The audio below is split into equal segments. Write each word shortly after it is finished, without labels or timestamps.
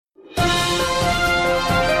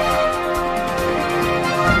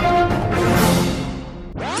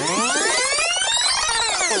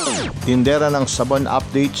Tindera ng Sabon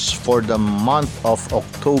updates for the month of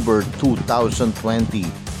October 2020.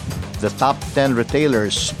 The top 10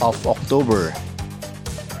 retailers of October.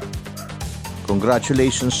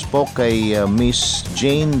 Congratulations po kay Miss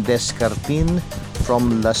Jane Descartin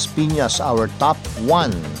from Las Piñas, our top 1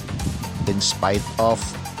 in spite of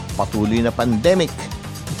patuloy na pandemic.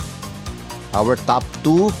 Our top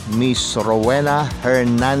 2, Miss Rowena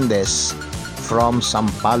Hernandez from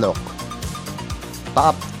Sampaloc.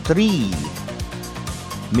 Top 3,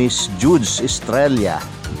 Miss Judes Estrella,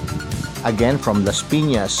 again from Las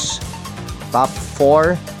Piñas. Top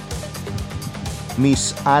 4,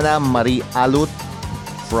 Miss Ana Marie Alut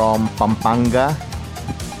from Pampanga.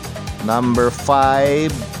 Number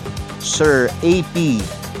 5, Sir AP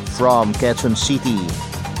from Quezon City.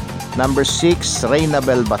 Number 6,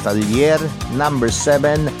 Reynabel Batalier. Number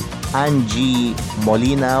 7, Angie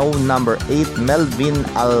Molinaw. Number 8, Melvin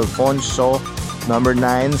Alfonso. Number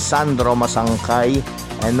 9, Sandro Masangkay.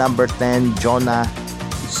 And number 10, Jonah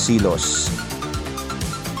Silos.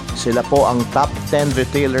 Sila po ang top 10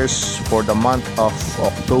 retailers for the month of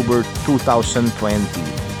October 2020.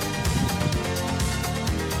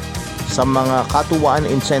 Sa mga katuwaan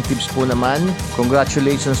incentives po naman,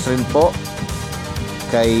 congratulations rin po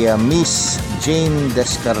kay Miss Jane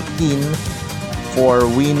Descartin for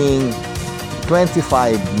winning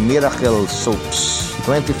 25 Miracle Soaps.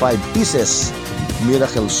 25 pieces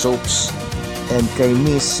Miracle Soaps. And kay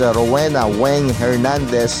Miss Rowena Weng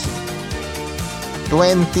Hernandez,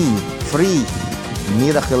 20 free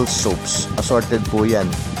Miracle Soaps. Assorted po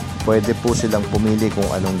yan. Pwede po silang pumili kung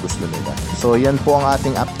anong gusto nila. So yan po ang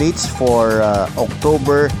ating updates for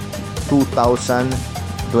October 2020.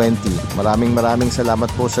 Maraming salamat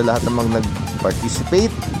po sa lahat ng mga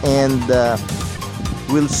nag-participate. And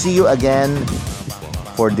we'll see you again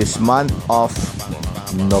for this month of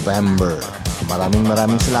November.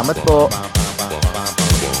 Maraming salamat po.